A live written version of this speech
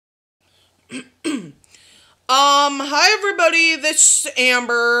Hi everybody, this is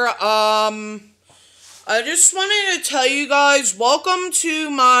Amber. I just wanted to tell you guys, welcome to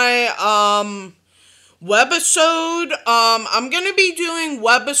my, webisode. I'm gonna be doing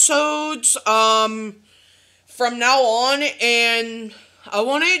webisodes, from now on, and I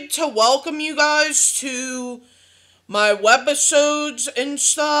wanted to welcome you guys to my webisodes and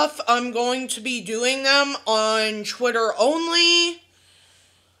stuff. I'm going to be doing them on Twitter only.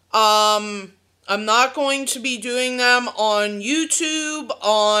 I'm not going to be doing them on YouTube,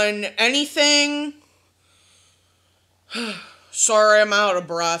 on anything. Sorry, I'm out of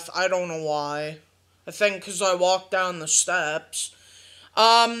breath. I don't know why. I think because I walked down the steps.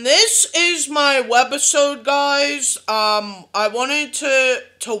 This is my webisode, guys. I wanted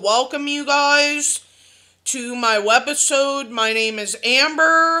to welcome you guys to my webisode. My name is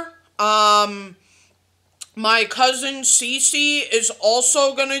Amber. My cousin Cece is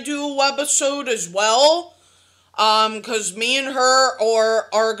also gonna do a webisode as well. Cause me and her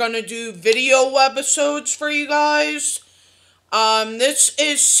are gonna do video webisodes for you guys. This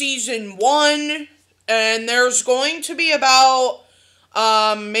is season 1, and there's going to be about,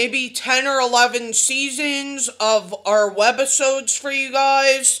 maybe 10 or 11 seasons of our webisodes for you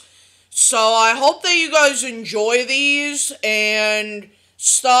guys. So I hope that you guys enjoy these and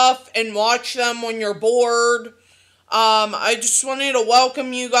stuff and watch them when you're bored. I just wanted to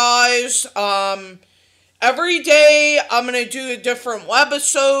welcome you guys. Every day I'm going to do a different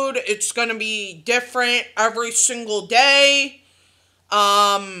webisode. It's going to be different every single day.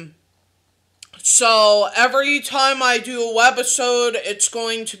 So every time I do a webisode, it's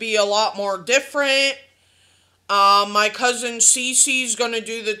going to be a lot more different. My cousin Cece's going to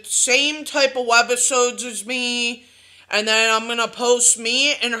do the same type of webisodes as me. And then I'm going to post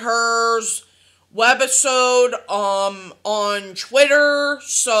me and hers webisode, on Twitter.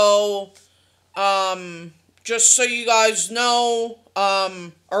 So, just so you guys know,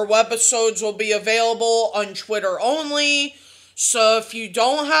 our webisodes will be available on Twitter only. So if you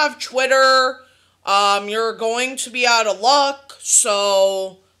don't have Twitter, you're going to be out of luck.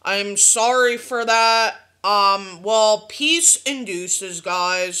 So I'm sorry for that. Well, peace and deuces,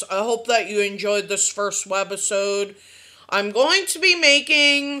 guys. I hope that you enjoyed this first webisode. I'm going to be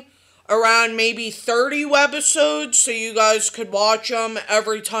making around maybe 30 webisodes so you guys could watch them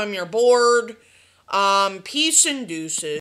every time you're bored. Peace and deuces.